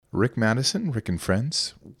Rick Maddison, Rick and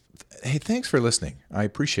Friends. Hey, thanks for listening. I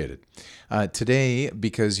appreciate it. Today,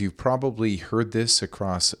 because you've probably heard this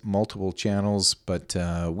across multiple channels, but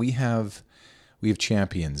we have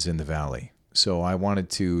champions in the Valley. So I wanted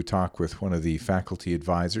to talk with one of the faculty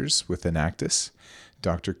advisors with Enactus,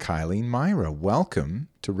 Dr. Kyleen Myrah. Welcome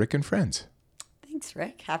to Rick and Friends. Thanks,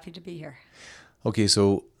 Rick. Happy to be here. Okay,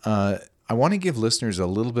 so I want to give listeners a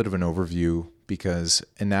little bit of an overview because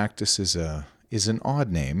Enactus is an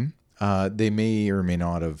odd name. They may or may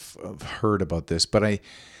not have heard about this, but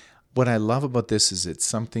what I love about this is it's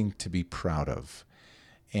something to be proud of.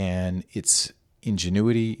 And it's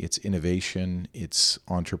ingenuity, it's innovation, it's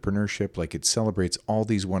entrepreneurship. Like, it celebrates all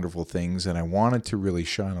these wonderful things. And I wanted to really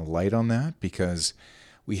shine a light on that because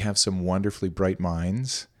we have some wonderfully bright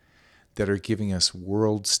minds that are giving us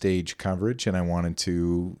world stage coverage. And I wanted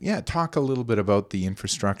to, talk a little bit about the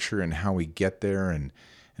infrastructure and how we get there and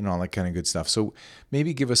all that kind of good stuff. So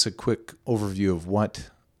maybe give us a quick overview of what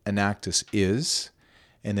Enactus is,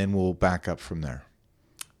 and then we'll back up from there.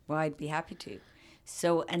 Well, I'd be happy to.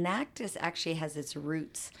 So Enactus actually has its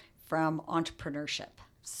roots from entrepreneurship.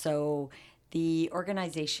 So the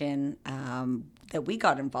organization that we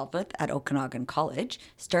got involved with at Okanagan College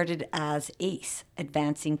started as ACE,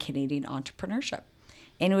 Advancing Canadian Entrepreneurship.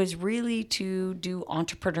 And it was really to do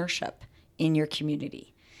entrepreneurship in your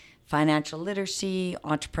community. Financial literacy,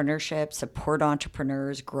 entrepreneurship, support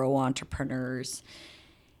entrepreneurs, grow entrepreneurs.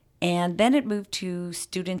 And then it moved to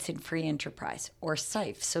Students in Free Enterprise, or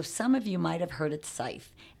SIFE. So some of you might have heard of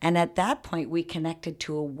SIFE. And at that point, we connected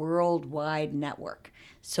to a worldwide network.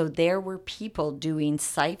 So there were people doing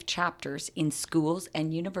SIFE chapters in schools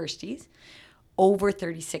and universities over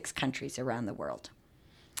 36 countries around the world.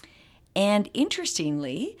 And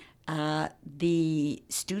interestingly, the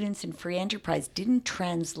Students in Free Enterprise didn't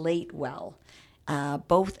translate well,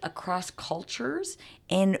 both across cultures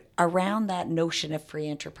and around that notion of free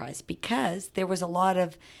enterprise, because there was a lot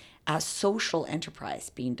of social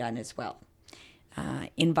enterprise being done as well.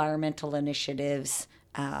 Environmental initiatives,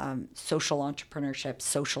 social entrepreneurship,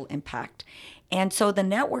 social impact. And so the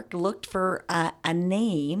network looked for a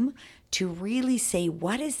name to really say,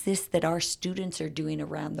 what is this that our students are doing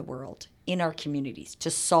around the world in our communities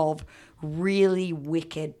to solve really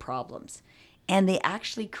wicked problems? And they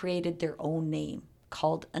actually created their own name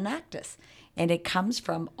called Enactus. And it comes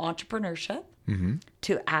from entrepreneurship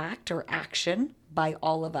to act or action by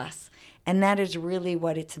all of us. And that is really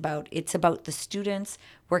what it's about. It's about the students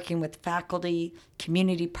working with faculty,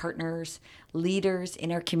 community partners, leaders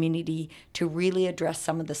in our community to really address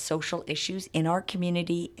some of the social issues in our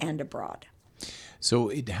community and abroad. So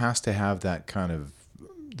it has to have that kind of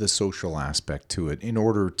the social aspect to it in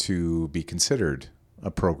order to be considered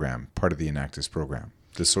a program, part of the Enactus program,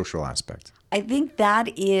 the social aspect. I think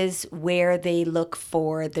that is where they look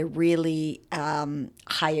for the really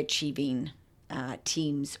high achieving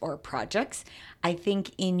teams or projects. I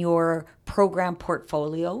think in your program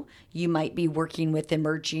portfolio, you might be working with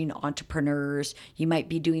emerging entrepreneurs. You might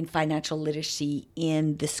be doing financial literacy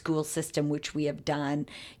in the school system, which we have done.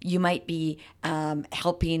 You might be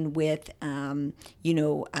helping with,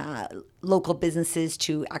 local businesses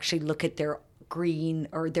to actually look at their green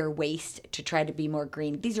or their waste to try to be more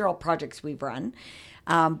green. These are all projects we've run.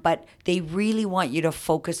 But they really want you to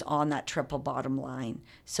focus on that triple bottom line.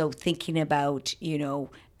 So thinking about,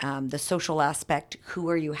 the social aspect, who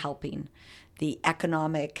are you helping? The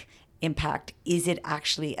economic impact, is it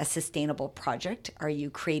actually a sustainable project? Are you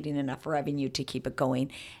creating enough revenue to keep it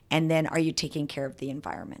going? And then are you taking care of the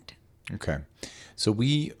environment? Okay. So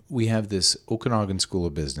we have this Okanagan School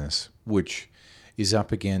of Business, which is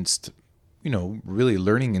up against, really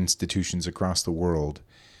learning institutions across the world.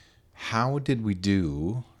 How did we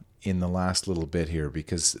do in the last little bit here?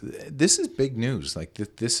 Because this is big news. Like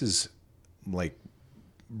this is like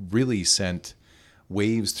really sent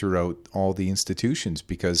waves throughout all the institutions,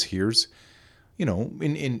 because here's,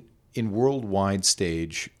 in worldwide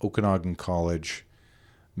stage, Okanagan College,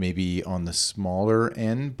 maybe on the smaller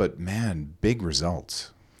end, but man, big results.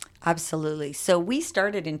 Absolutely. So we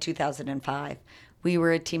started in 2005. We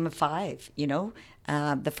were a team of 5,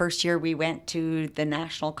 The first year we went to the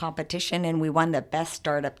national competition and we won the best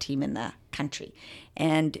startup team in the country.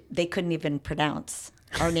 And they couldn't even pronounce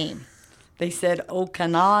our name. They said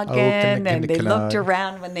Okanagan, and they looked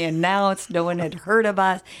around when they announced. No one had heard of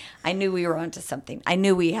us. I knew we were onto something. I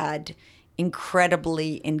knew we had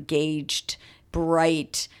incredibly engaged,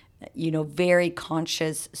 bright, very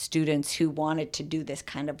conscious students who wanted to do this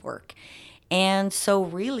kind of work. And so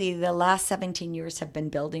really the last 17 years have been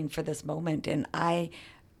building for this moment. And I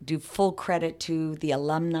do full credit to the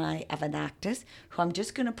alumni of Enactus, who I'm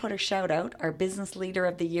just going to put a shout out. Our business leader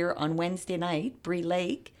of the year on Wednesday night, Bree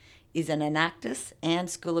Lake, is an Enactus and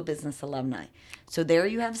School of Business alumni. So there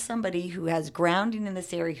you have somebody who has grounding in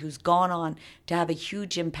this area, who's gone on to have a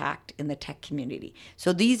huge impact in the tech community.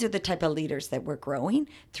 So these are the type of leaders that we're growing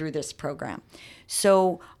through this program.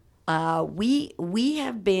 So we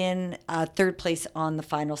have been third place on the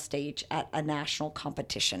final stage at a national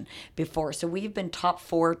competition before. So we've been top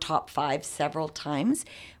 4, top 5 several times.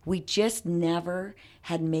 We just never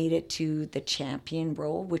had made it to the champion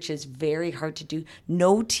role, which is very hard to do.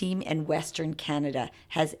 No team in Western Canada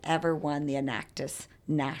has ever won the Enactus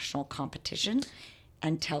national competition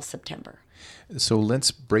until September. So let's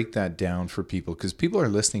break that down for people, because people are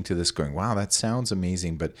listening to this going, wow, that sounds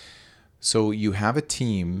amazing. But so you have a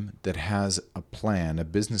team that has a plan, a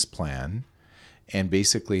business plan, and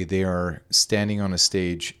basically they are standing on a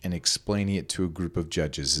stage and explaining it to a group of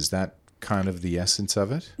judges. Is that kind of the essence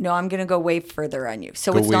of it? No, I'm going to go way further on you.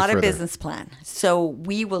 So it's not a business plan. So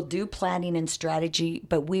we will do planning and strategy,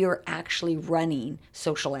 but we are actually running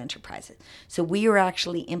social enterprises. So we are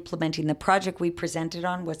actually implementing. The project we presented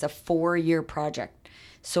on was a 4-year project,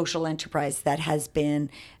 social enterprise, that has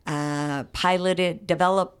been piloted,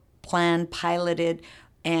 developed, planned, piloted,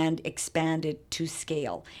 and expanded to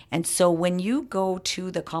scale. And so when you go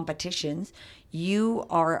to the competitions, you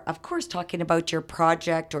are, of course, talking about your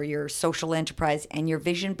project or your social enterprise and your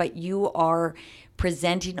vision, but you are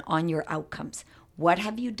presenting on your outcomes. What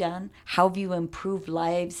have you done? How have you improved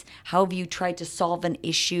lives? How have you tried to solve an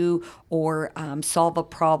issue or solve a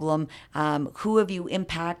problem? Who have you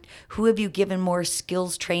impacted? Who have you given more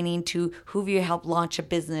skills training to? Who have you helped launch a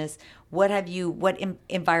business? What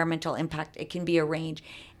environmental impact? It can be a range.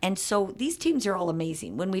 And so these teams are all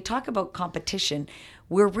amazing. When we talk about competition,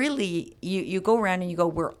 we're really, you go around and you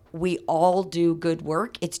go, we all do good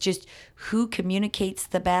work. It's just who communicates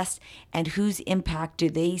the best and whose impact do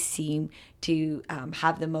they seem to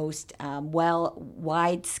have the most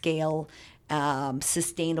wide scale,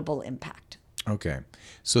 sustainable impact. Okay.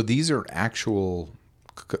 So these are actual,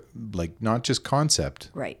 like, not just concept,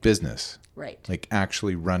 right? Business. Right. Like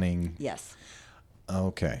actually running. Yes.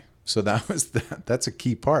 Okay. So that's a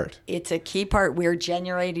key part. It's a key part. We're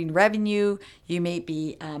generating revenue. You may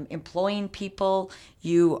be employing people.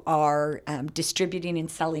 You are distributing and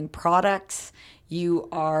selling products. You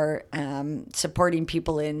are supporting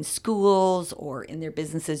people in schools or in their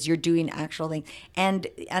businesses. You're doing actual things. And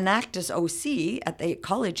Enactus OC at the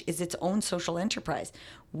college is its own social enterprise.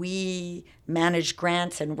 We manage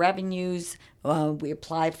grants and revenues. We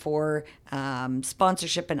apply for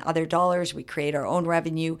sponsorship and other dollars. We create our own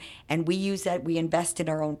revenue, and we use that. We invest in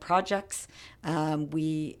our own projects.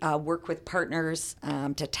 We work with partners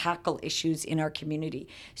to tackle issues in our community.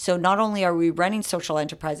 So not only are we running social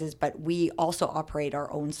enterprises, but we also operate our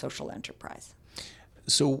own social enterprise.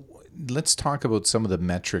 So let's talk about some of the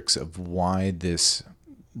metrics of why this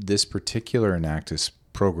particular Enactus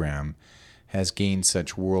program has gained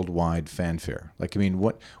such worldwide fanfare. Like, I mean,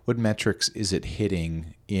 what metrics is it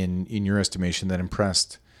hitting in your estimation that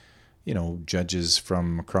impressed, judges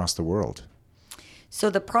from across the world? So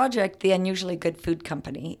the project, the Unusually Good Food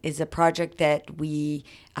Company, is a project that we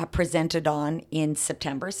presented on in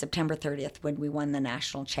September 30th, when we won the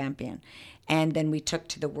national champion. And then we took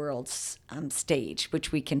to the world's stage,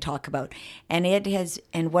 which we can talk about. And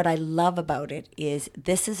what I love about it is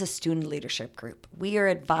this is a student leadership group. We are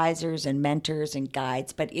advisors and mentors and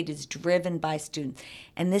guides, but it is driven by students.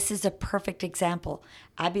 And this is a perfect example.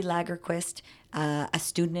 Abby Lagerquist, a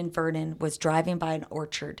student in Vernon, was driving by an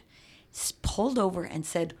orchard, pulled over and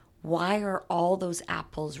said, "Why are all those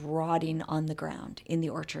apples rotting on the ground in the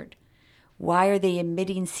orchard? Why are they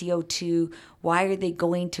emitting CO2? Why are they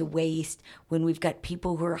going to waste when we've got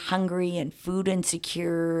people who are hungry and food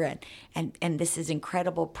insecure and this is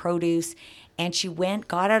incredible produce?" And she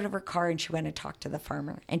got out of her car and she went and talked to the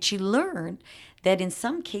farmer. And she learned that in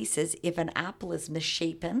some cases, if an apple is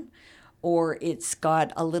misshapen, or it's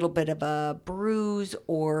got a little bit of a bruise,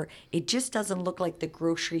 or it just doesn't look like the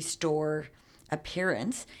grocery store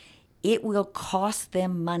appearance, it will cost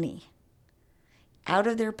them money out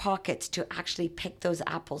of their pockets to actually pick those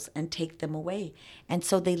apples and take them away. And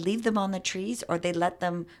so they leave them on the trees, or they let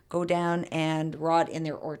them go down and rot in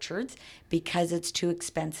their orchards because it's too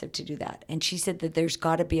expensive to do that. And she said that there's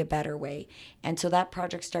got to be a better way. And so that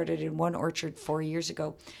project started in one orchard 4 years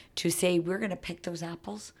ago to say, we're going to pick those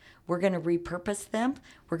apples, we're going to repurpose them,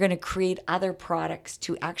 we're going to create other products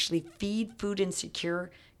to actually feed food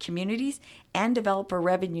insecure communities and develop a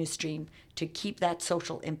revenue stream to keep that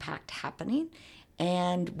social impact happening.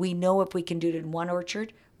 And we know if we can do it in one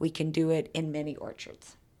orchard, we can do it in many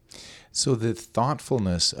orchards. So the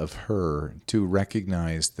thoughtfulness of her to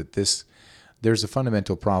recognize that there's a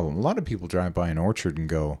fundamental problem. A lot of people drive by an orchard and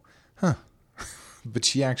go, huh, but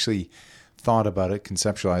she actually thought about it,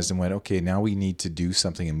 conceptualized, and went, okay, now we need to do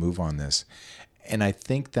something and move on this. And I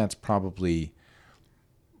think that's probably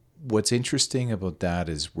what's interesting about that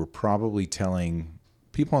is we're probably telling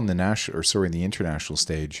people on the the international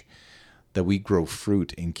stage that we grow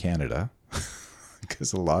fruit in Canada,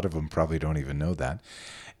 because a lot of them probably don't even know that,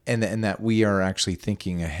 and that we are actually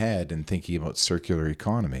thinking ahead and thinking about circular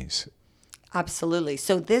economies. Absolutely.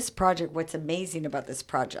 So this project, what's amazing about this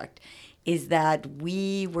project is that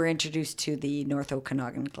we were introduced to the North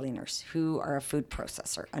Okanagan Gleaners, who are a food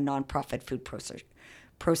processor, a nonprofit food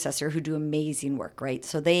processor who do amazing work, right?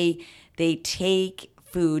 So they take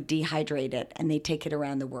food, dehydrate it, and they take it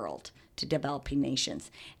around the world to developing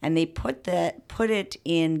nations. And they put it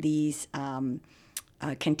in these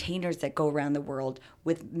containers that go around the world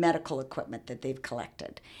with medical equipment that they've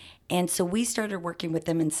collected. And so we started working with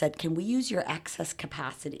them and said, can we use your excess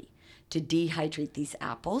capacity to dehydrate these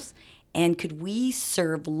apples? And could we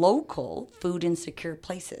serve local food insecure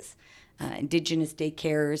places, Indigenous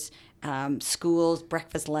daycares, schools,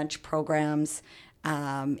 breakfast, lunch programs,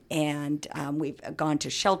 and we've gone to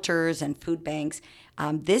shelters and food banks.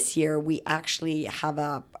 This year, we actually have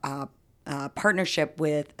a partnership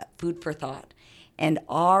with Food for Thought. And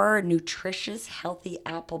our nutritious, healthy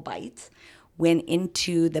apple bites went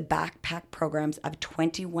into the backpack programs of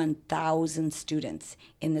 21,000 students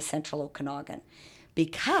in the Central Okanagan.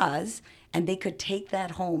 And they could take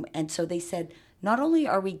that home. And so they said, not only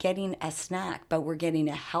are we getting a snack, but we're getting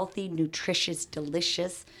a healthy, nutritious,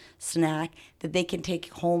 delicious snack that they can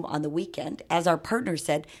take home on the weekend, as our partner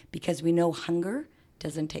said, because we know hunger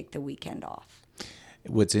doesn't take the weekend off.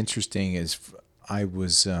 What's interesting is I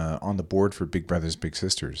was on the board for Big Brothers Big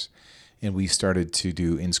Sisters, and we started to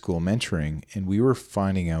do in-school mentoring, and we were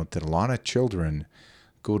finding out that a lot of children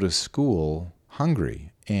go to school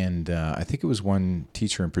hungry. And I think it was one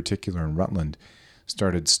teacher in particular in Rutland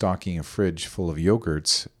started stocking a fridge full of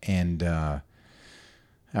yogurts. And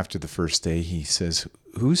after the first day, he says,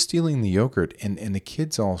 who's stealing the yogurt? And the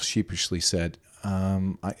kids all sheepishly said,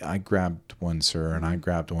 I grabbed one, sir, and I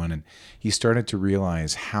grabbed one. And he started to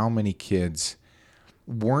realize how many kids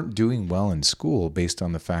weren't doing well in school based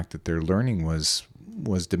on the fact that their learning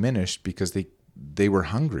was diminished because they were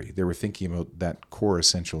hungry. They were thinking about that core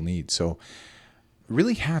essential need. So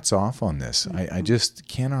really hats off on this. Mm-hmm. I just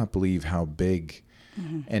cannot believe how big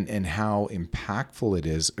and how impactful it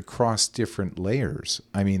is across different layers.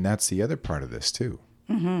 I mean, that's the other part of this too.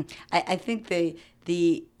 Mm-hmm. I think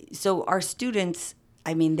so our students,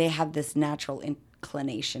 I mean, they have this natural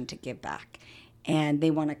inclination to give back, and they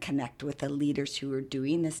want to connect with the leaders who are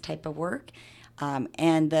doing this type of work.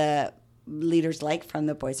 And the leaders like from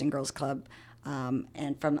the Boys and Girls Club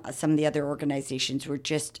and from some of the other organizations were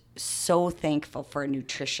just so thankful for a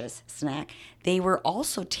nutritious snack. They were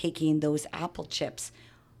also taking those apple chips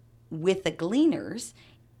with the gleaners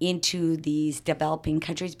into these developing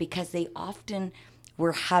countries because they often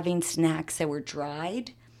were having snacks that were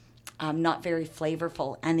dried, not very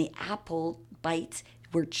flavorful, and the apple bites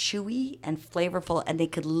were chewy and flavorful, and they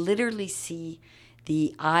could literally see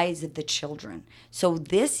the eyes of the children. So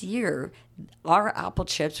this year, our apple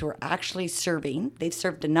chips were actually they've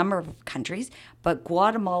served a number of countries, but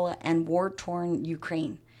Guatemala and war-torn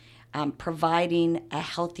Ukraine, providing a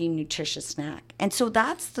healthy, nutritious snack. And so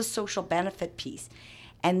that's the social benefit piece.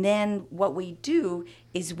 And then what we do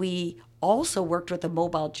is we also worked with a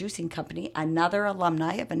mobile juicing company, another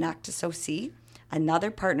alumni of Enactus OC,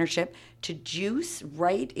 another partnership to juice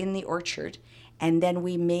right in the orchard. And then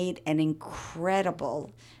we made an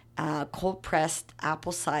incredible cold-pressed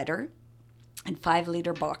apple cider in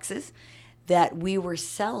 5-liter boxes that we were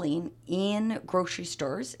selling in grocery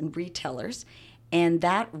stores and retailers, and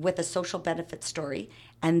that with a social benefit story.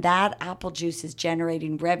 And that apple juice is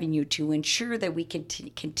generating revenue to ensure that we can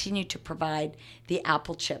continue to provide the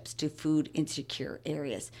apple chips to food insecure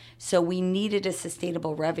areas. So we needed a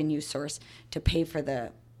sustainable revenue source to pay for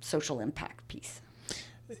the social impact piece.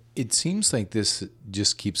 It seems like this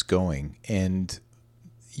just keeps going, and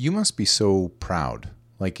you must be so proud.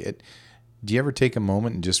 Do you ever take a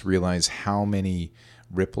moment and just realize how many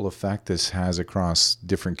ripple effect this has across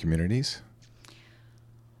different communities?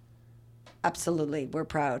 Absolutely. We're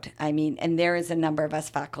proud. I mean, and there is a number of us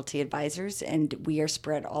faculty advisors, and we are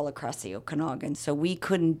spread all across the Okanagan. So we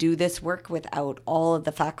couldn't do this work without all of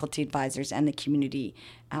the faculty advisors and the community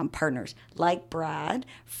partners, like Brad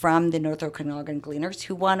from the North Okanagan Gleaners,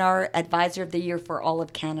 who won our Advisor of the Year for all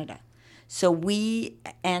of Canada. So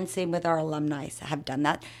and same with our alumni, have done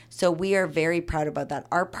that. So we are very proud about that.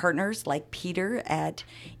 Our partners like Peter at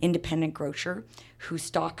Independent Grocer, who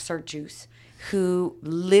stocks our juice, who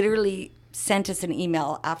literally sent us an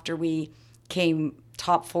email after we came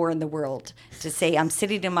top 4 in the world to say, I'm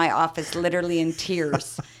sitting in my office literally in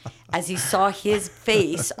tears as he saw his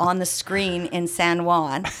face on the screen in San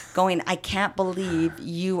Juan going, I can't believe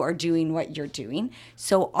you are doing what you're doing.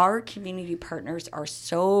 So our community partners are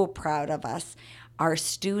so proud of us. Our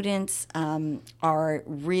students are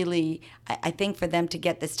really, I think for them to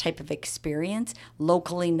get this type of experience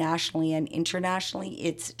locally, nationally, and internationally,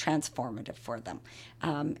 it's transformative for them.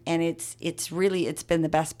 And it's been the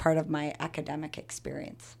best part of my academic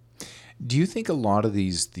experience. Do you think a lot of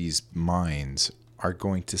these mines are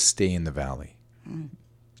going to stay in the valley?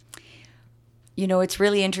 You know, it's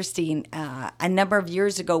really interesting. A number of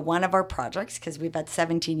years ago, one of our projects, because we've had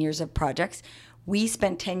 17 years of projects, we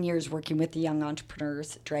spent 10 years working with the Young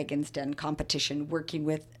Entrepreneurs Dragon's Den competition, working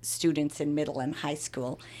with students in middle and high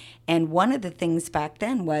school. And one of the things back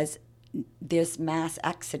then was this mass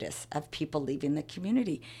exodus of people leaving the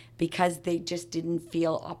community because they just didn't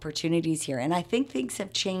feel opportunities here. And I think things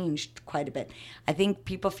have changed quite a bit. I think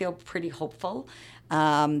people feel pretty hopeful.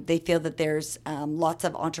 They feel that there's lots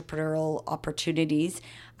of entrepreneurial opportunities.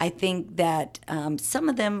 I think that some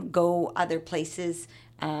of them go other places,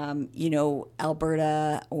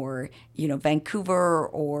 Alberta or, Vancouver,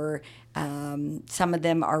 or some of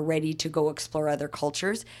them are ready to go explore other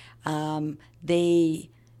cultures.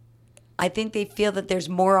 I think they feel that there's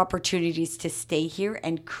more opportunities to stay here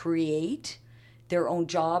and create their own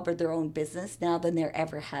job or their own business now than there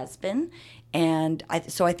ever has been. And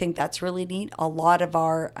so I think that's really neat. A lot of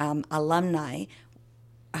our alumni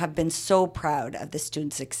have been so proud of the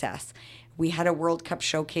student success. We had a World Cup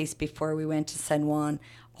showcase before we went to San Juan.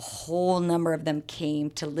 A whole number of them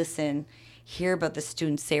came to listen, hear about the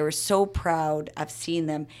students. They were so proud of seeing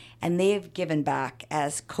them, and they've given back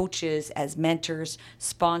as coaches, as mentors,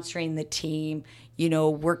 sponsoring the team,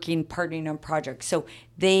 working, partnering on projects. So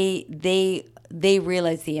they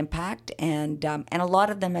realize the impact, and a lot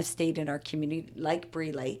of them have stayed in our community, like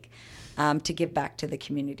Bree Lake, to give back to the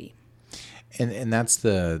community. And that's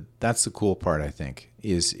the cool part, I think,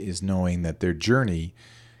 is knowing that their journey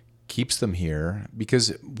keeps them here,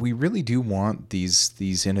 because we really do want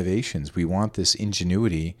these innovations. We want this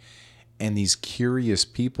ingenuity and these curious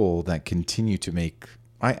people that continue to make,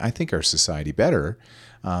 I think, our society better,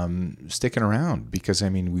 sticking around, because,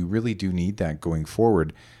 we really do need that going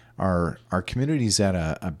forward. Our community's at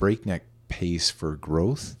a breakneck pace for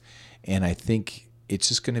growth, and I think it's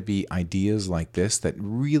just going to be ideas like this that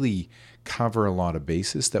really cover a lot of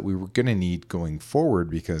bases that we were going to need going forward,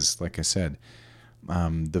 because, like I said,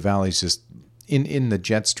 the valley's just in the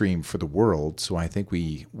jet stream for the world. So I think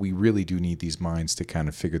we really do need these mines to kind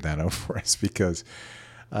of figure that out for us, because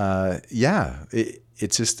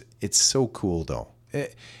it's so cool though.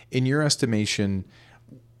 In your estimation,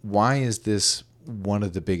 why is this one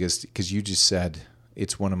of the biggest? Because you just said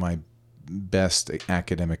it's one of my best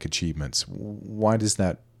academic achievements. Why does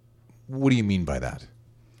that? What do you mean by that?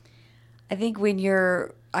 I think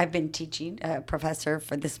I've been teaching professor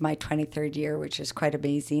for this my 23rd year, which is quite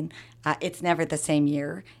amazing. It's never the same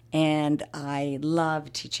year, and I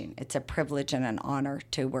love teaching. It's a privilege and an honor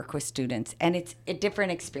to work with students, and it's a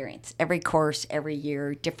different experience. Every course, every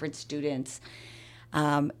year, different students.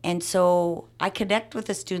 And so I connect with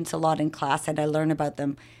the students a lot in class, and I learn about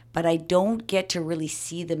them, but I don't get to really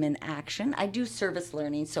see them in action. I do service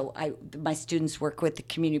learning, so my students work with the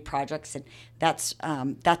community projects, and that's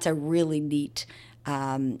a really neat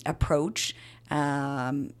approach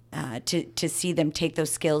to see them take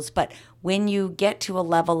those skills. But when you get to a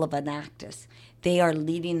level of Enactus, they are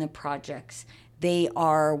leading the projects. They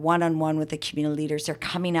are one-on-one with the community leaders. They're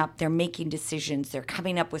coming up, they're making decisions, they're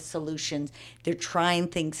coming up with solutions. They're trying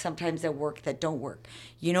things sometimes that work, that don't work.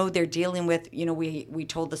 They're dealing with, we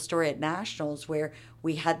told the story at Nationals where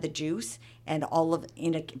we had the juice and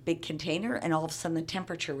in a big container, and all of a sudden the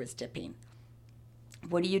temperature was dipping.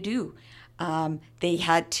 What do? They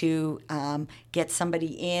had to get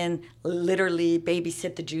somebody in, literally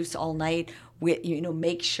babysit the juice all night,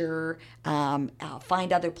 make sure,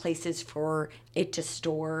 find other places for it to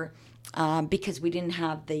store, because we didn't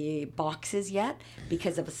have the boxes yet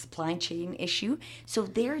because of a supply chain issue. So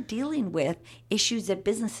they're dealing with issues that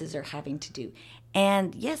businesses are having to do.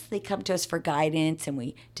 And yes, they come to us for guidance, and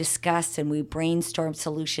we discuss and we brainstorm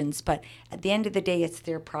solutions, but at the end of the day, it's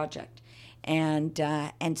their project. And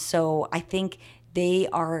so I think they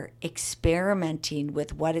are experimenting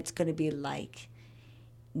with what it's going to be like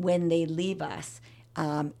when they leave us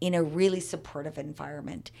in a really supportive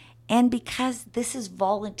environment. And because this is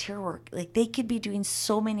volunteer work, like they could be doing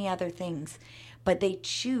so many other things, but they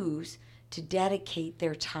choose to dedicate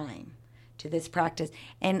their time to this practice.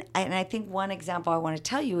 And I think one example I want to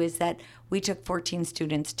tell you is that we took 14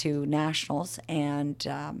 students to nationals and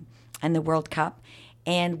the World Cup,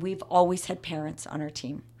 and we've always had parents on our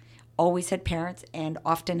team, always had parents, and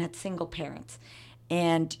often had single parents.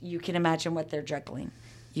 And you can imagine what they're juggling.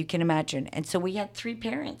 You can imagine. And so we had 3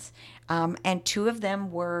 parents, and 2 of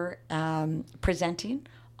them were presenting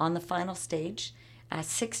on the final stage,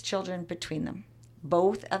 6 children between them,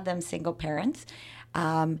 both of them single parents.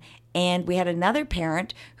 And we had another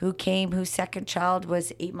parent who came whose second child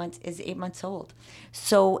was 8 months old.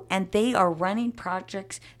 So, and they are running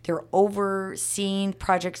projects, they're overseeing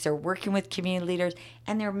projects, they're working with community leaders,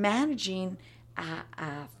 and they're managing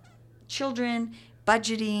children,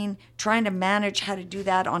 budgeting, trying to manage how to do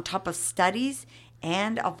that on top of studies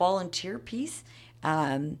and a volunteer piece.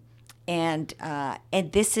 And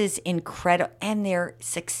this is incredible. And they're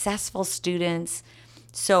successful students.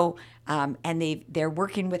 So, and they're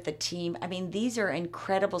working with the team. I mean, these are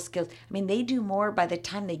incredible skills. I mean, they do more by the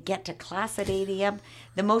time they get to class at 8 a.m.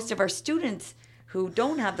 than most of our students who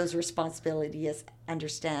don't have those responsibilities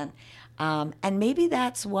understand. And maybe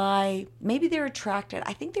that's why, maybe they're attracted.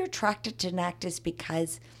 I think they're attracted to Enactus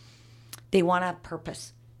because they want to have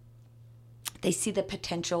purpose. They see the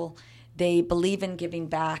potential. They believe in giving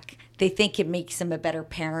back. They think it makes them a better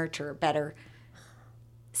parent or a better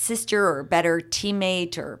sister or a better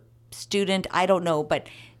teammate or student. I don't know, but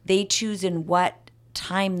they choose in what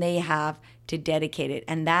time they have to dedicate it.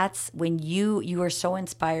 And that's when you are so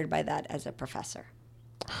inspired by that as a professor.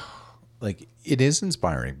 Like, it is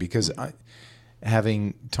inspiring because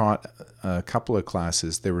having taught a couple of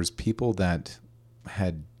classes, there was people that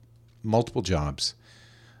had multiple jobs.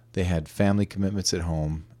 They had family commitments at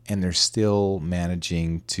home, and they're still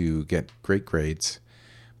managing to get great grades,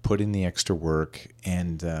 put in the extra work.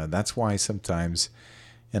 And that's why sometimes,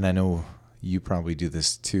 and I know you probably do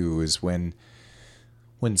this too, is when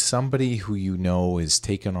somebody who you know is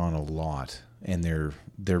taking on a lot and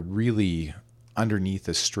they're really underneath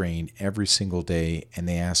a strain every single day, and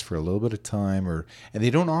they ask for a little bit of time, and they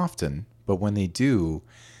don't often, but when they do,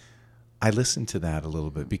 I listen to that a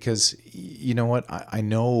little bit because you know what? I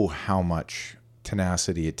know how much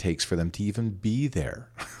tenacity it takes for them to even be there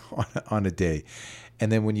on a day.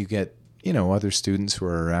 And then when you get, other students who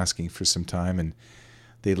are asking for some time and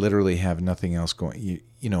they literally have nothing else going,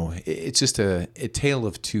 it's just a tale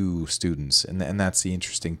of 2 students. And that's the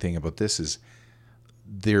interesting thing about this is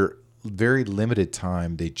they're very limited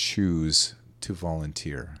time they choose to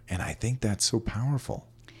volunteer. And I think that's so powerful.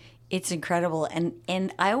 It's incredible.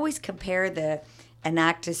 And I always compare the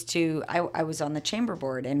Enactus to, I was on the chamber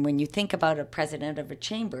board. And when you think about a president of a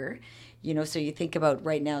chamber, so you think about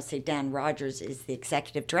right now, say Dan Rogers is the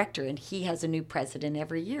executive director and he has a new president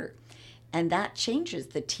every year. And that changes,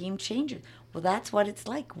 the team changes. Well, that's what it's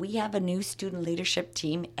like. We have a new student leadership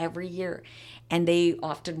team every year, and they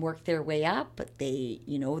often work their way up. They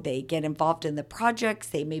get involved in the projects.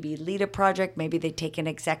 They maybe lead a project. Maybe they take an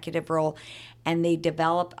executive role, and they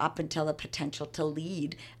develop up until the potential to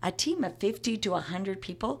lead a team of 50 to 100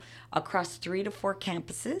 people across 3 to 4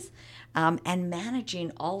 campuses, and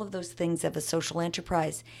managing all of those things of a social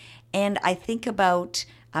enterprise. And I think about,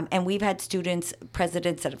 and we've had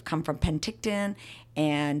presidents that have come from Penticton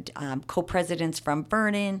and co-presidents from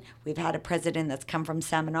Vernon. We've had a president that's come from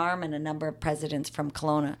Salmon Arm and a number of presidents from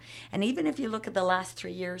Kelowna. And even if you look at the last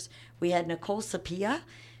 3 years, we had Nicole Sapia.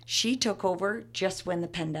 She took over just when the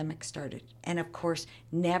pandemic started. And of course,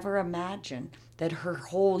 never imagined that her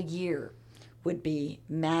whole year would be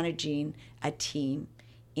managing a team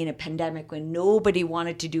in a pandemic when nobody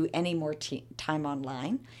wanted to do any more time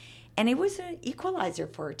online. And it was an equalizer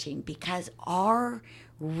for our team because our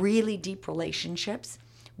really deep relationships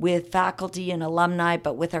with faculty and alumni,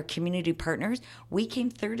 but with our community partners, we came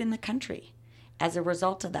 3rd in the country as a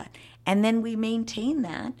result of that. And then we maintained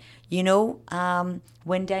that.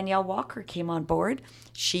 When Danielle Walker came on board,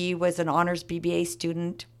 she was an honors BBA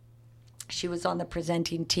student. She was on the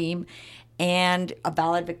presenting team and a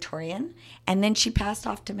valedictorian. And then she passed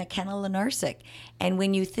off to McKenna Lenarsic. And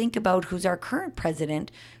when you think about who's our current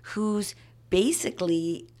president, who's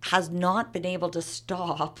basically has not been able to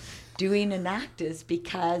stop doing Enactus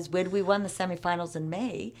because when we won the semifinals in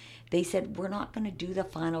May, they said, we're not going to do the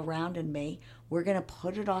final round in May. We're going to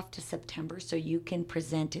put it off to September so you can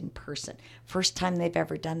present in person. First time they've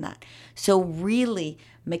ever done that. So really,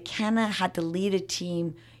 McKenna had to lead a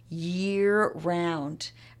team year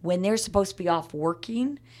round when they're supposed to be off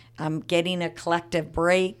working, getting a collective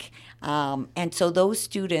break. And so those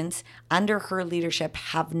students under her leadership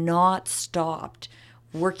have not stopped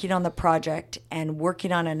working on the project and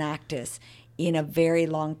working on Enactus in a very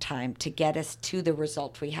long time to get us to the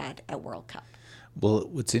result we had at World Cup. Well,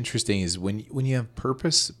 what's interesting is when you have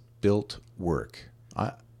purpose-built work,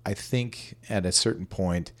 I think at a certain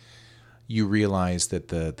point you realize that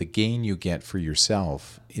the gain you get for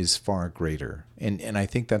yourself is far greater. And I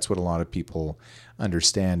think that's what a lot of people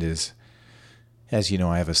understand is, as you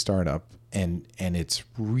know, I have a startup and it's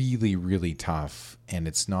really, really tough and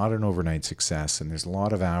it's not an overnight success and there's a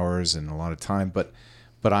lot of hours and a lot of time.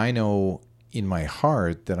 But I know in my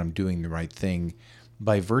heart that I'm doing the right thing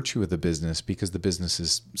by virtue of the business, because the business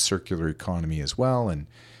is circular economy as well and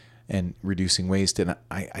reducing waste. And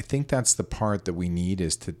I think that's the part that we need,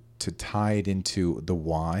 is to tie it into the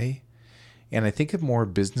why. And I think if more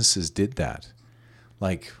businesses did that,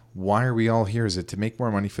 like, why are we all here? Is it to make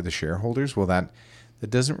more money for the shareholders? Well, that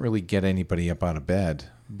doesn't really get anybody up out of bed.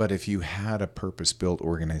 But if you had a purpose-built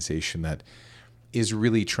organization that is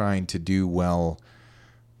really trying to do well,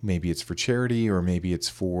 maybe it's for charity or maybe it's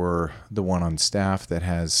for the one on staff that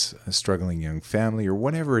has a struggling young family or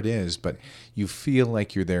whatever it is, but you feel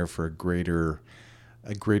like you're there for a greater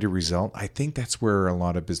result. I think that's where a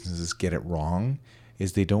lot of businesses get it wrong,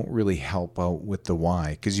 is they don't really help out with the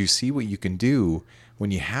why, because you see what you can do when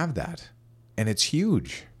you have that, and it's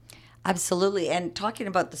huge. Absolutely. And talking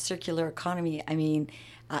about the circular economy, I'm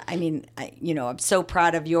so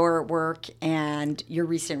proud of your work and your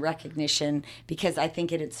recent recognition, because I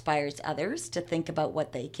think it inspires others to think about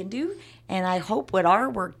what they can do. And I hope what our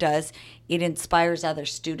work does, it inspires other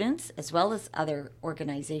students as well as other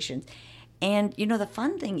organizations. And, the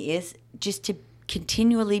fun thing is just to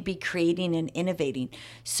continually be creating and innovating.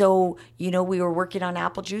 So, we were working on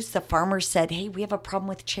apple juice. The farmers said, hey, we have a problem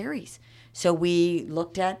with cherries. So we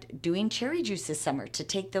looked at doing cherry juice this summer to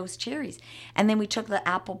take those cherries. And then we took the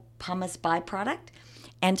apple pumice byproduct,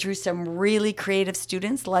 and through some really creative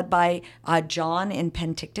students led by John in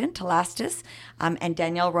Penticton, Telastus, and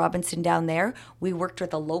Danielle Robinson down there, we worked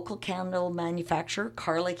with a local candle manufacturer,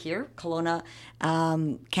 Carla here, Kelowna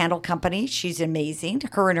Candle Company. She's amazing,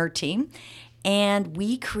 her and her team. And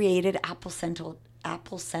we created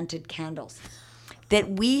apple-scented candles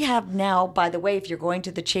that we have now. By the way, if you're going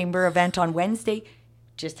to the Chamber event on Wednesday,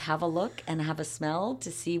 just have a look and have a smell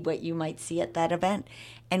to see what you might see at that event.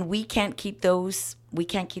 And we can't keep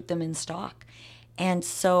them in stock. And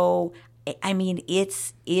so,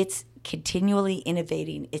 it's continually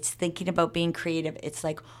innovating. It's thinking about being creative. It's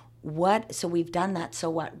like, so we've done that. So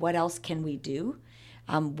what else can we do?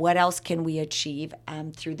 What else can we achieve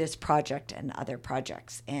through this project and other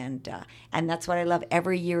projects? And that's what I love.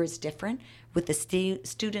 Every year is different with the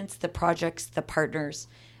students, the projects, the partners.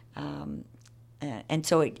 And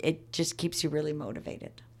so it just keeps you really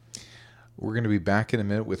motivated. We're going to be back in a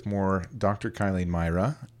minute with more Dr. Kyleen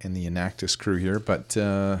Myrah and the Enactus crew here, but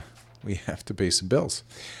we have to pay some bills.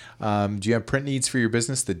 Do you have print needs for your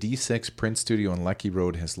business? The D6 Print Studio on Lucky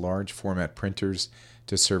Road has large format printers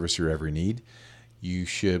to service your every need. You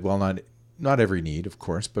should, well, not every need, of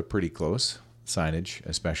course, but pretty close, signage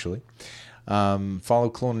especially. Follow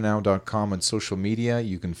KelownaNow.com on social media.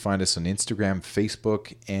 You can find us on Instagram,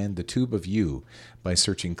 Facebook, and the Tube of You by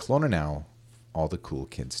searching Kelowna Now. All the cool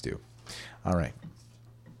kids do. All right.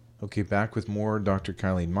 Okay, back with more Dr.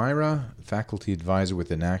 Kyleen Myrah, faculty advisor with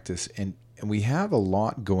Enactus. And we have a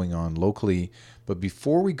lot going on locally, but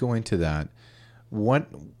before we go into that,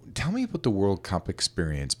 tell me about the World Cup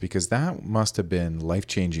experience, because that must have been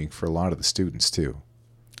life-changing for a lot of the students too.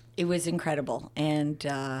 It was incredible. And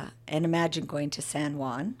imagine going to San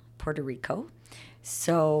Juan, Puerto Rico.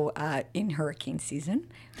 So in hurricane season,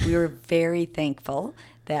 we were very thankful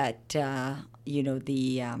that,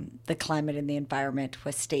 the climate and the environment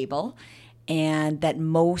was stable, and that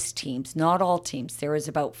most teams, not all teams, there was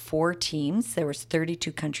about 4 teams, there was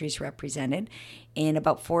 32 countries represented, and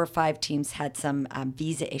about 4 or 5 teams had some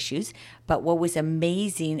visa issues. But what was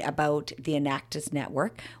amazing about the Enactus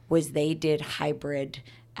network was they did hybrid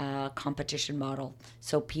competition model.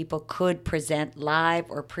 So people could present live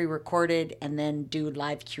or pre-recorded and then do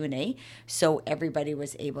live Q&A. So everybody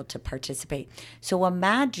was able to participate. So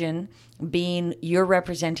imagine you're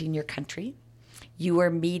representing your country. You are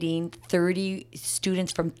meeting 30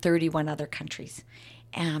 students from 31 other countries.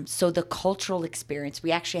 So the cultural experience,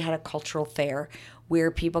 we actually had a cultural fair where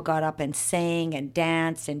people got up and sang and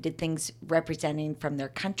danced and did things representing from their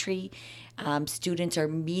country. Students are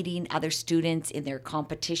meeting other students in their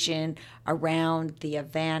competition around the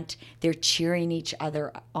event. They're cheering each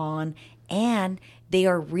other on. and they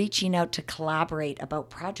are reaching out to collaborate about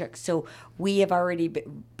projects. So we have already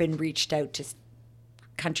been reached out to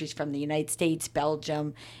countries from the United States,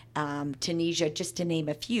 Belgium, Tunisia, just to name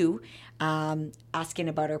a few, asking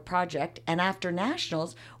about our project. And after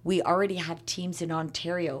nationals, we already have teams in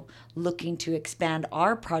Ontario looking to expand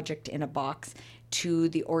our project in a box to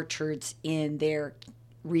the orchards in their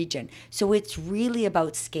region. So it's really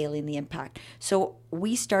about scaling the impact. So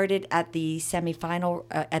we started at the semifinal,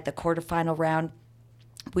 at the quarterfinal round.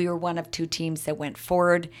 We were one of two teams that went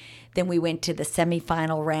forward. Then we went to the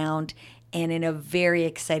semifinal round, and in a very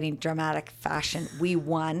exciting, dramatic fashion, we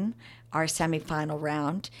won our semifinal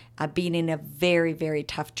round, beating a very, very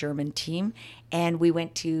tough German team. And we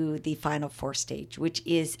went to the Final Four stage, which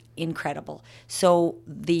is incredible. So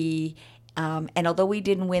and although we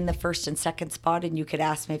didn't win the first and second spot, and you could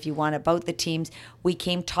ask me if you want about the teams, we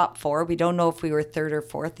came top four. We don't know if we were third or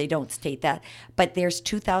fourth. They don't state that. But there's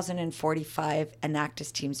 2,045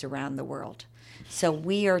 Enactus teams around the world. So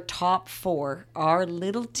we are top four, our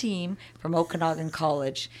little team from Okanagan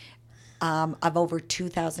College, of over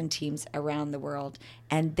 2,000 teams around the world.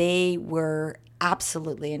 And they were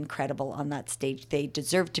absolutely incredible on that stage. They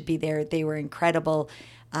deserved to be there. They were incredible.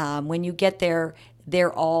 When you get there,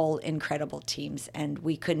 they're all incredible teams, and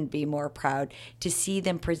we couldn't be more proud to see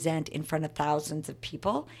them present in front of thousands of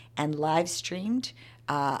people and live streamed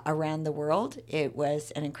around the world. It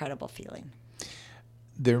was an incredible feeling.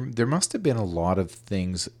 There must have been a lot of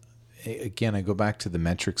things. Again, I go back to the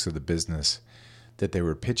metrics of the business that they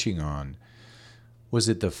were pitching on. Was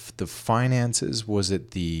it the finances? Was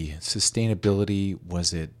it the sustainability?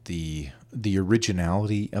 Was it the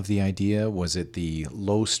originality of the idea? Was it the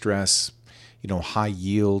low stress, high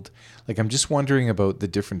yield? Like, I'm just wondering about the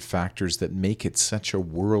different factors that make it such a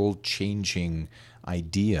world-changing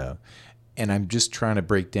idea. And I'm just trying to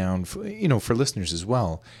break down, for listeners as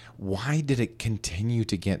well, why did it continue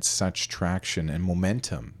to get such traction and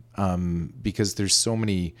momentum? Because there's so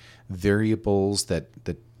many variables that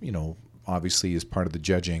obviously is part of the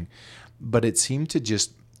judging, but it seemed to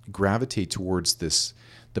just gravitate towards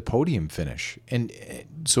the podium finish. And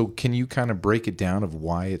so can you kind of break it down of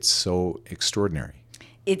why it's so extraordinary?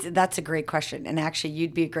 That's a great question. And actually,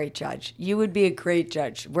 you'd be a great judge. You would be a great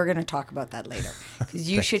judge. We're going to talk about that later, because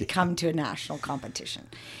you should come to a national competition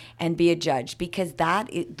and be a judge, because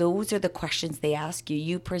those are the questions they ask you.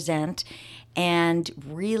 You present, and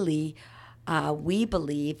really, we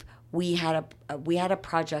believe we had a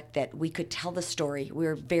project that we could tell the story. We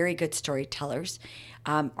were very good storytellers.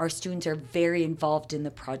 Our students are very involved in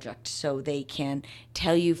the project, so they can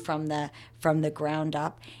tell you from the ground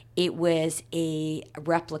up. It was a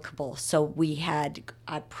replicable. So we had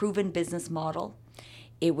a proven business model.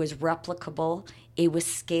 It was replicable. It was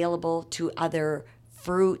scalable to other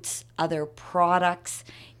fruits, other products.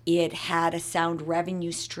 It had a sound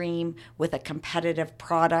revenue stream with a competitive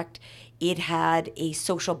product. It had a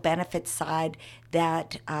social benefit side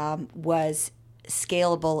that was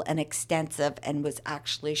scalable and extensive and was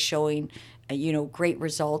actually showing great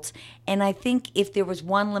results. And I think if there was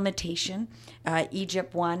one limitation,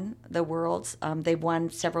 Egypt won the Worlds. They won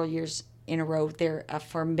several years in a row. They're a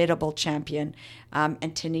formidable champion.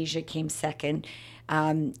 And Tunisia came second.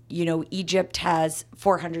 Egypt has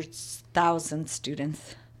 400,000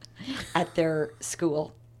 students at their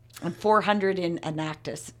school, and 400 in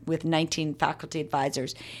Enactus with 19 faculty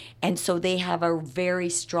advisors. And so they have a very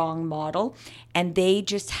strong model, and they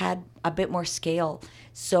just had a bit more scale.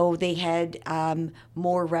 So they had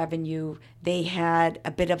more revenue. They had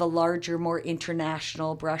a bit of a larger, more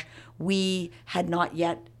international brush. We had not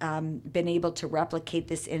yet been able to replicate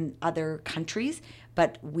this in other countries,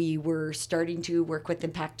 but we were starting to work with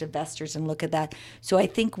impact investors and look at that. So I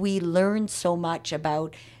think we learned so much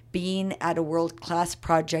about being at a world-class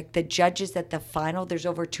project. The judges at the final, there's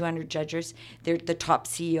over 200 judges. They're the top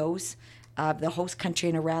CEOs of the host country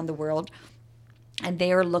and around the world. And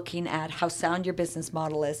they are looking at how sound your business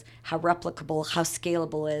model is, how replicable, how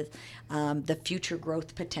scalable is, the future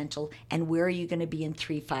growth potential, and where are you going to be in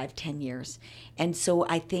 3, 5, 10 years. And so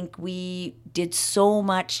I think we did so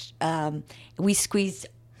much, we squeezed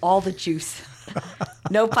all the juice,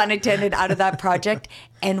 no pun intended, out of that project.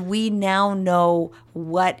 And we now know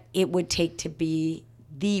what it would take to be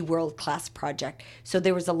the world-class project. So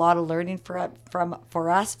there was a lot of learning for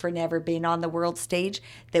us for never being on the world stage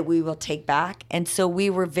that we will take back. And so we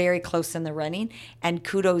were very close in the running. And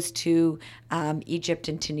kudos to Egypt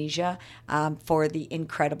and Tunisia for the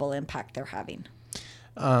incredible impact they're having.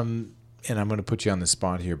 And I'm going to put you on the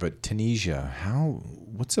spot here, but Tunisia,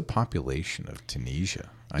 what's the population of Tunisia?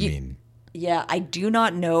 Yeah, I do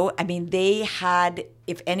not know. I mean, they had,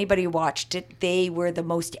 if anybody watched it, they were the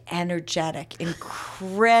most energetic,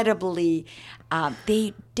 incredibly.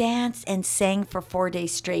 They danced and sang for 4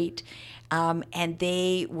 days straight. And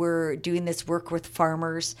they were doing this work with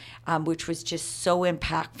farmers, which was just so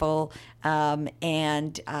impactful.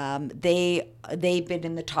 They've been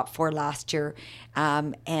in the top four last year.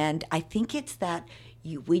 And I think it's that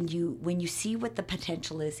when you see what the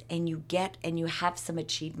potential is and you have some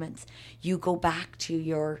achievements, you go back to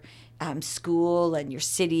your school and your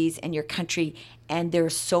cities and your country, and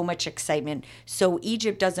there's so much excitement. So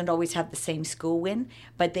Egypt doesn't always have the same school win,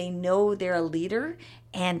 but they know they're a leader.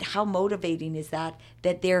 And how motivating is that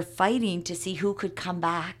they're fighting to see who could come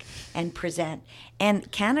back and present.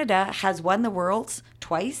 And Canada has won the Worlds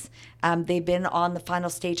twice. They've been on the final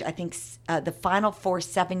stage, I think, the final four,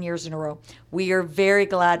 7 years in a row. We are very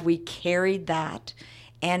glad we carried that.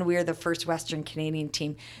 And we are the first Western Canadian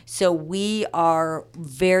team. So we are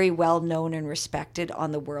very well known and respected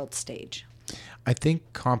on the world stage. I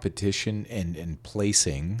think competition and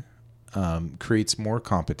placing creates more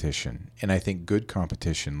competition. And I think good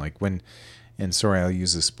competition, like and sorry, I'll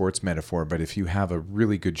use a sports metaphor, but if you have a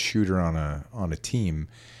really good shooter on a team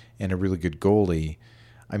and a really good goalie,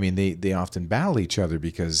 I mean, they often battle each other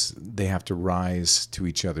because they have to rise to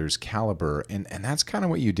each other's caliber. And that's kind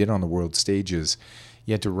of what you did on the world stages.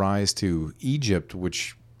 You had to rise to Egypt,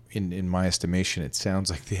 which in my estimation, it sounds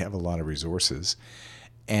like they have a lot of resources.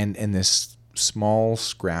 And this small,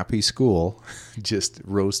 scrappy school just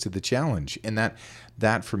rose to the challenge. And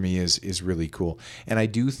that for me is really cool. And I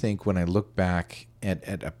do think when I look back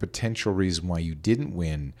at a potential reason why you didn't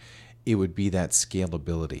win, it would be that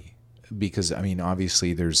scalability. Because, I mean,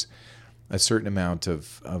 obviously there's a certain amount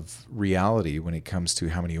of reality when it comes to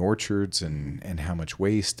how many orchards and how much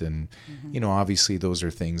waste. And, obviously those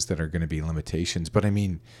are things that are going to be limitations. But I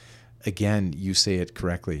mean, again, you say it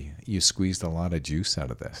correctly. You squeezed a lot of juice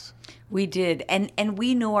out of this. We did. And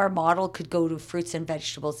we know our model could go to fruits and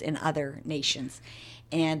vegetables in other nations,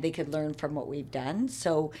 and they could learn from what we've done.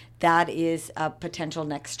 So that is a potential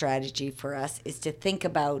next strategy for us, is to think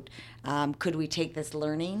about, could we take this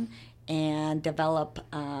learning and develop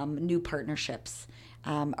new partnerships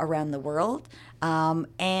around the world.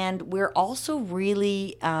 And we're also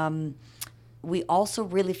really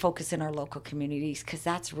focus in our local communities, because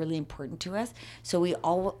that's really important to us. So we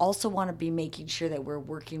also want to be making sure that we're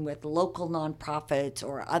working with local nonprofits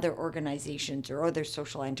or other organizations or other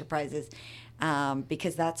social enterprises,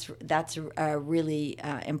 because that's a really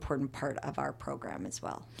important part of our program as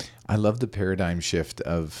well. I love the paradigm shift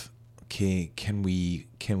of, okay, can we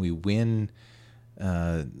win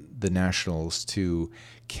the nationals to,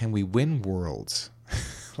 can we win worlds?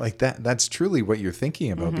 Like that's truly what you're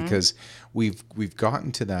thinking about, because we've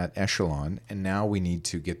gotten to that echelon, and now we need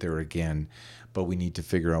to get there again, but we need to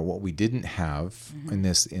figure out what we didn't have in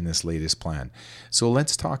this latest plan. So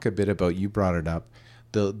let's talk a bit about, you brought it up,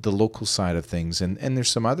 the local side of things, and there's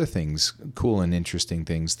some other things, cool and interesting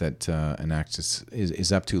things that Enactus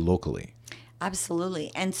is up to locally.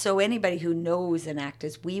 Absolutely. And so anybody who knows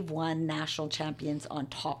Enactus, we've won national champions on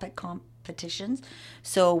topic competitions.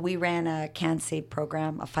 So we ran a Can Save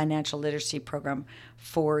program, a financial literacy program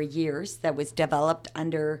for years that was developed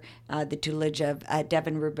under the tutelage of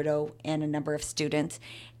Devin Rubidoux and a number of students.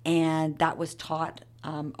 And that was taught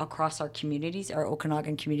across our communities, our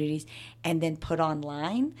Okanagan communities, and then put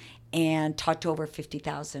online and taught to over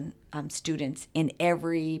 50,000 students in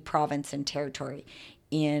every province and territory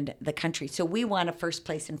in the country. So we won a first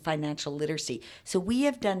place in financial literacy. So we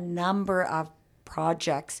have done a number of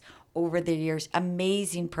projects over the years,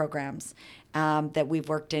 amazing programs that we've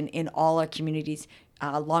worked in all our communities.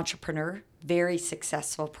 Launchpreneur, very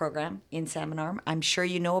successful program in Salmon Arm. I'm sure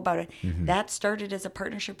you know about it. That started as a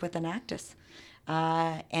partnership with Enactus.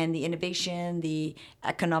 And the innovation, the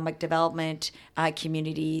economic development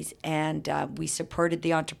communities, and we supported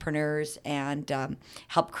the entrepreneurs and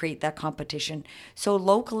helped create that competition. So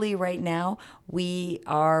locally right now, we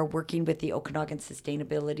are working with the Okanagan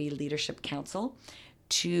Sustainability Leadership Council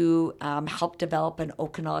to help develop an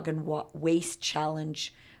Okanagan Waste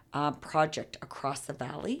Challenge project across the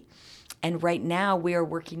valley. And right now we are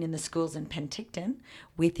working in the schools in Penticton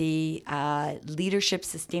with the leadership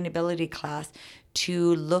sustainability class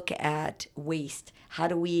to look at waste. How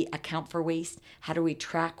do we account for waste? How do we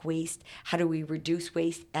track waste? How do we reduce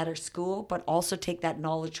waste at our school, but also take that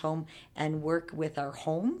knowledge home and work with our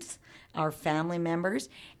homes, our family members,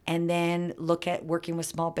 and then look at working with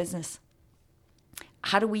small business.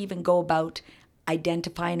 How do we even go about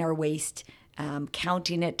identifying our waste,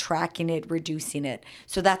 counting it, tracking it, reducing it?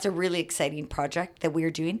 So that's a really exciting project that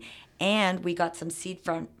we're doing. And we got some seed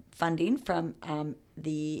funding from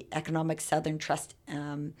the Economic Southern Trust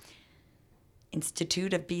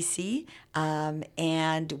Institute of BC,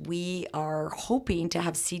 and we are hoping to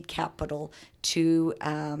have seed capital to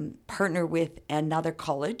partner with another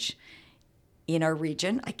college in our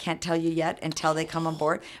region. I can't tell you yet until they come on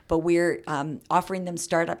board, but we're offering them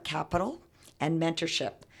startup capital and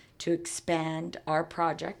mentorship to expand our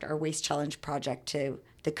project, our Waste Challenge project, to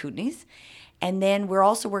the Kootenays. And then we're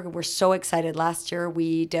also working, we're so excited. Last year,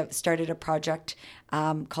 we started a project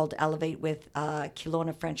called Elevate with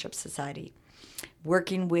Kelowna Friendship Society,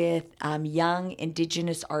 working with young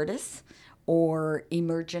Indigenous artists or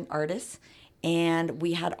emergent artists. And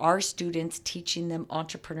we had our students teaching them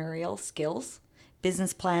entrepreneurial skills,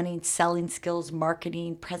 business planning, selling skills,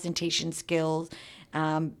 marketing, presentation skills,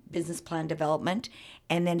 business plan development,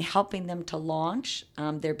 and then helping them to launch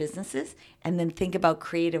their businesses and then think about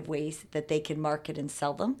creative ways that they can market and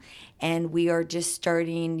sell them. And we are just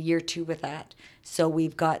starting year 2 with that. So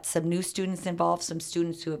we've got some new students involved, some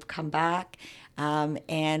students who have come back,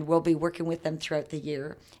 and we'll be working with them throughout the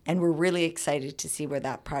year. And we're really excited to see where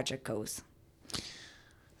that project goes.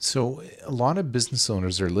 So a lot of business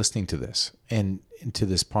owners are listening to this and to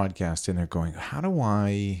this podcast, and they're going, how do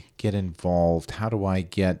I get involved? How do I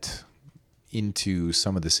get into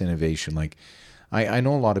some of this innovation? Like, I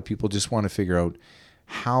know a lot of people just want to figure out,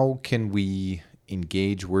 how can we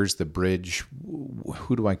engage? Where's the bridge?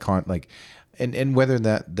 Who do I contact? And whether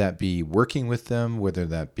that be working with them, whether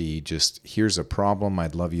that be just, here's a problem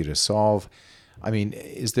I'd love you to solve. I mean,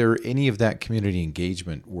 is there any of that community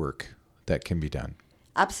engagement work that can be done?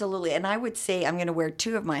 Absolutely. And I would say, I'm going to wear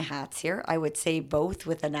 2 of my hats here. I would say both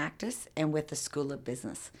with Enactus and with the School of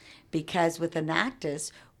Business. Because with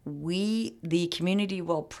Enactus, the community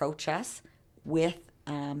will approach us with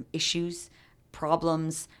issues,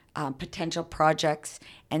 problems, potential projects,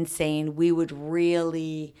 and saying, we would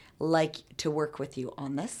really like to work with you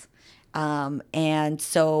on this. And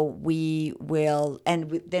so we will,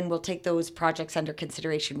 then we'll take those projects under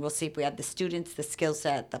consideration. We'll see if we have the students, the skill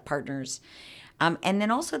set, the partners. And then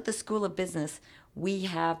also at the School of Business, we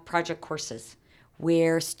have project courses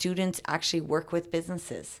where students actually work with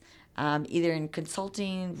businesses, either in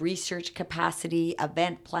consulting, research capacity,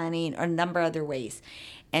 event planning, or a number of other ways.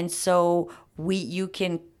 And so you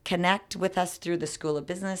can connect with us through the School of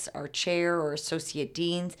Business, our chair or associate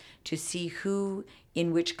deans, to see who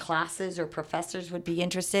in which classes or professors would be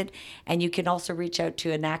interested. And you can also reach out to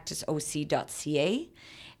enactusoc.ca,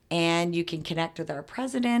 and you can connect with our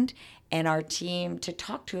president and our team to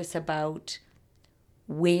talk to us about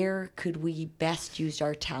where could we best use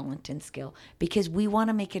our talent and skill, because we want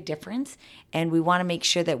to make a difference and we want to make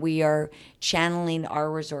sure that we are channeling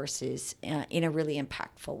our resources in a really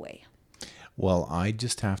impactful way. Well, I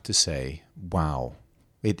just have to say, wow,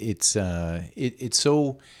 it's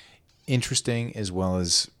so interesting, as well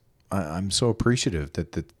as I'm so appreciative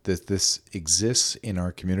that this exists in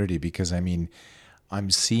our community, because I mean, I'm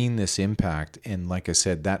seeing this impact, and like I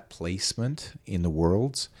said, that placement in the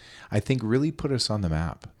worlds, I think really put us on the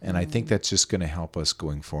map, and I think that's just going to help us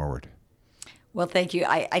going forward. Well, thank you.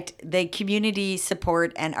 The community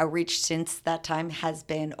support and outreach since that time has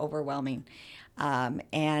been overwhelming. And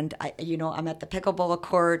I'm at the pickleball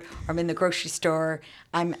court, or I'm in the grocery store,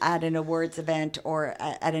 I'm at an awards event or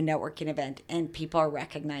at a networking event, and people are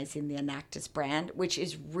recognizing the Enactus brand, which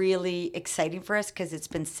is really exciting for us because it's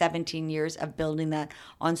been 17 years of building that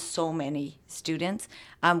on so many students.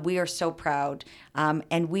 We are so proud,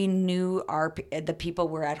 and we knew the people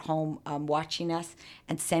were at home watching us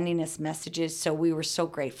and sending us messages, so we were so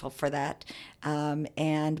grateful for that.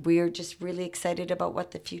 And we are just really excited about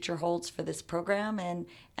what the future holds for this program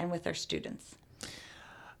and with our students.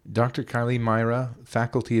 Dr. Kyleen Myrah,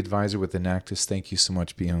 faculty advisor with Enactus, thank you so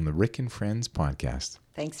much for being on the Rick and Friends podcast.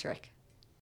 Thanks, Rick.